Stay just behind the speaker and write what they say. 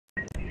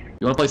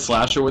You wanna play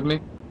Slasher with me?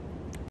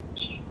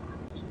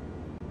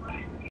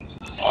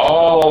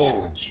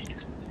 Oh.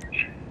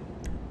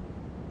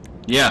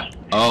 Yeah.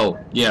 Oh,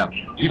 yeah.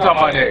 You talking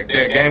about that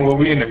game where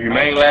we in the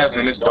humane labs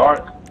and it's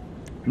dark?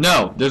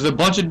 No, there's a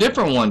bunch of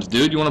different ones,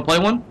 dude. You wanna play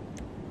one?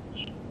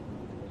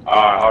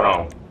 Alright, hold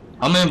on.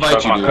 I'm gonna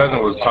invite you, My dude.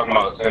 cousin was talking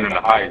about sending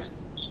a heist.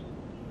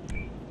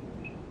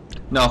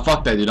 No,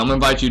 fuck that, dude. I'm gonna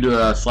invite you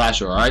to a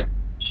Slasher, alright?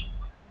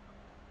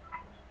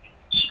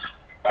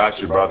 Got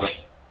you, brother.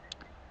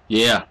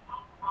 Yeah.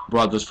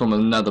 Brothers from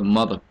another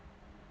mother.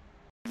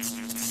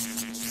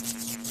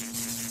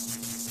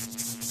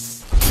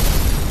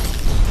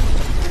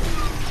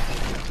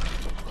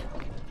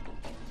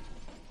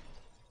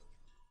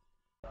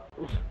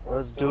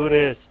 Let's do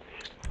this.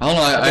 I don't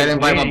know, I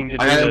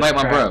gotta invite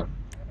my bro.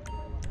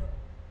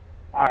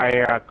 Alright,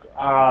 here,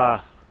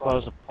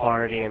 close the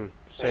party and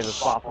save the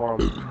spot for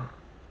him.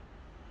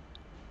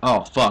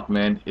 Oh, fuck,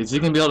 man. Is he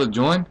gonna be able to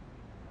join?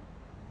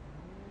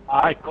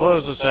 I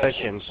closed the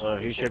session, so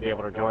he should be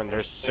able to join.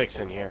 There's 6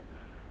 in here.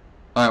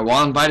 Alright, well,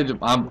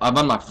 I'm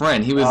on my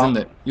friend. He was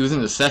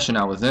in the session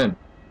I was in.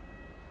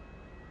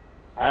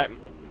 Alright,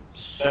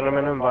 send him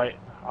an invite.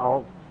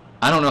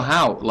 I don't know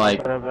how,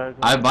 like,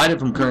 I invited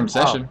from current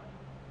session.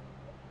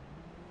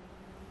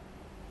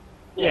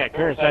 Yeah,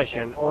 current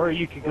session. Or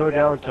you could go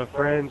down to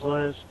friends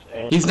list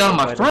and... He's not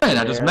my friend,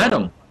 I just met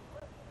him.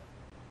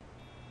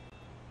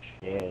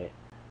 Yeah.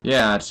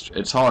 Yeah,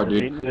 it's hard,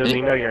 dude. Does he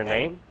know your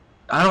name?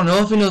 I don't know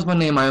if he knows my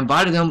name. I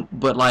invited him,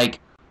 but, like,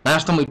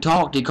 last time we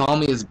talked, he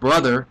called me his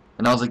brother.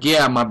 And I was like,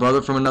 yeah, my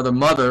brother from another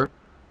mother.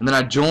 And then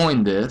I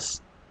joined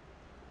this.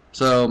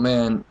 So,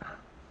 man,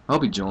 I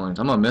hope he joins.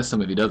 I'm gonna miss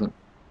him if he doesn't.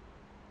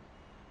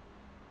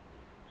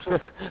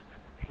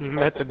 You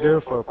met the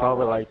dude for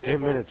probably like 10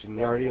 minutes and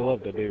you already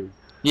love the dude.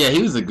 Yeah,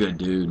 he was a good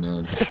dude,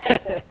 man.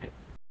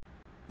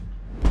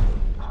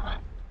 Alright.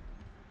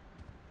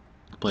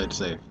 Play it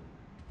safe.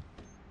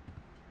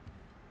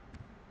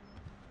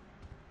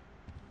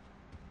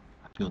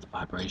 I feel the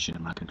vibration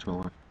in my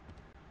controller.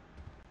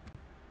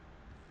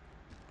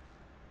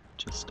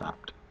 Just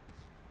stopped.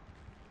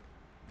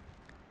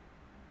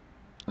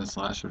 The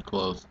Slasher's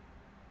close.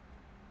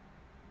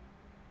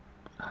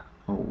 But I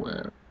don't know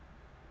where.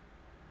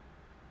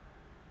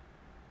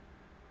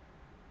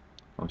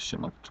 Oh shit,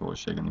 my controller's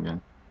shaking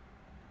again.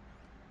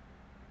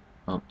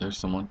 Oh, there's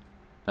someone.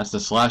 That's the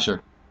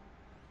Slasher.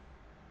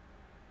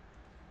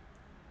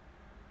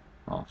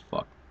 Oh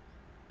fuck.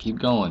 Keep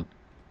going.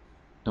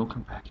 Don't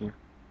come back here.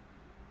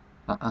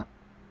 Uh-uh.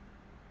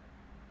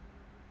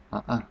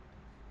 Uh-uh.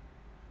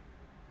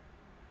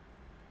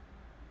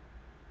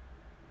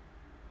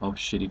 Oh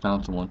shit, he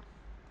found someone.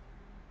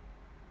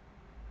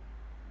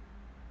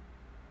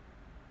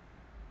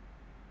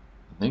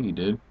 I think he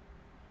did.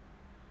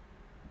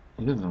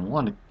 He doesn't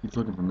want it. He's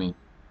looking for me.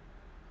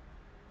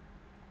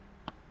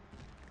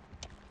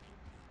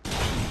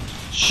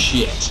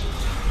 Shit.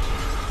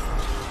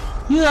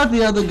 He let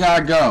the other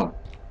guy go.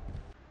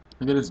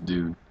 Look at this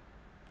dude.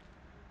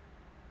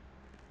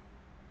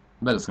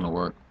 I bet it's gonna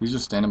work. He's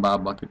just standing by a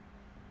bucket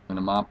and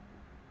a mop,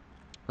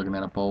 looking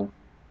at a pole.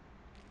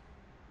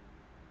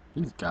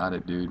 He's got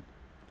it, dude.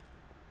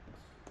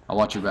 I'll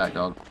watch your back,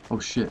 dog. Oh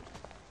shit.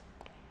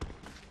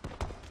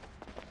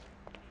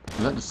 Is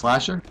that the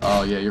Slasher?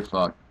 Oh yeah, you're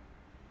fucked.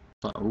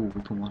 Oh,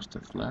 we can watch the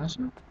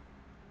Slasher?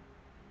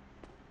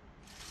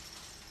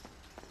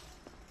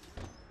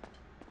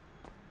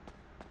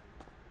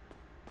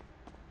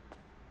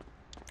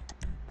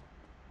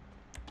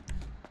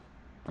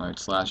 Alright,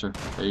 Slasher.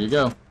 There you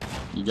go.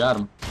 You got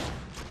him.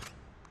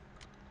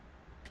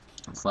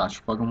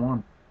 Slasher fucking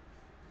won.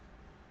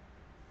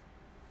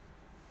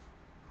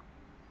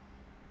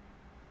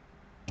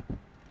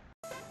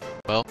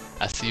 Well,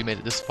 I see you made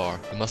it this far.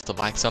 You must have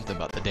liked something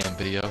about the damn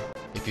video.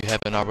 If you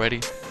haven't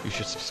already, you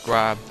should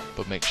subscribe,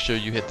 but make sure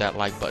you hit that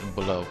like button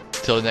below.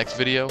 Till the next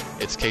video,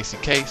 it's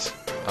itskckase.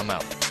 I'm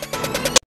out.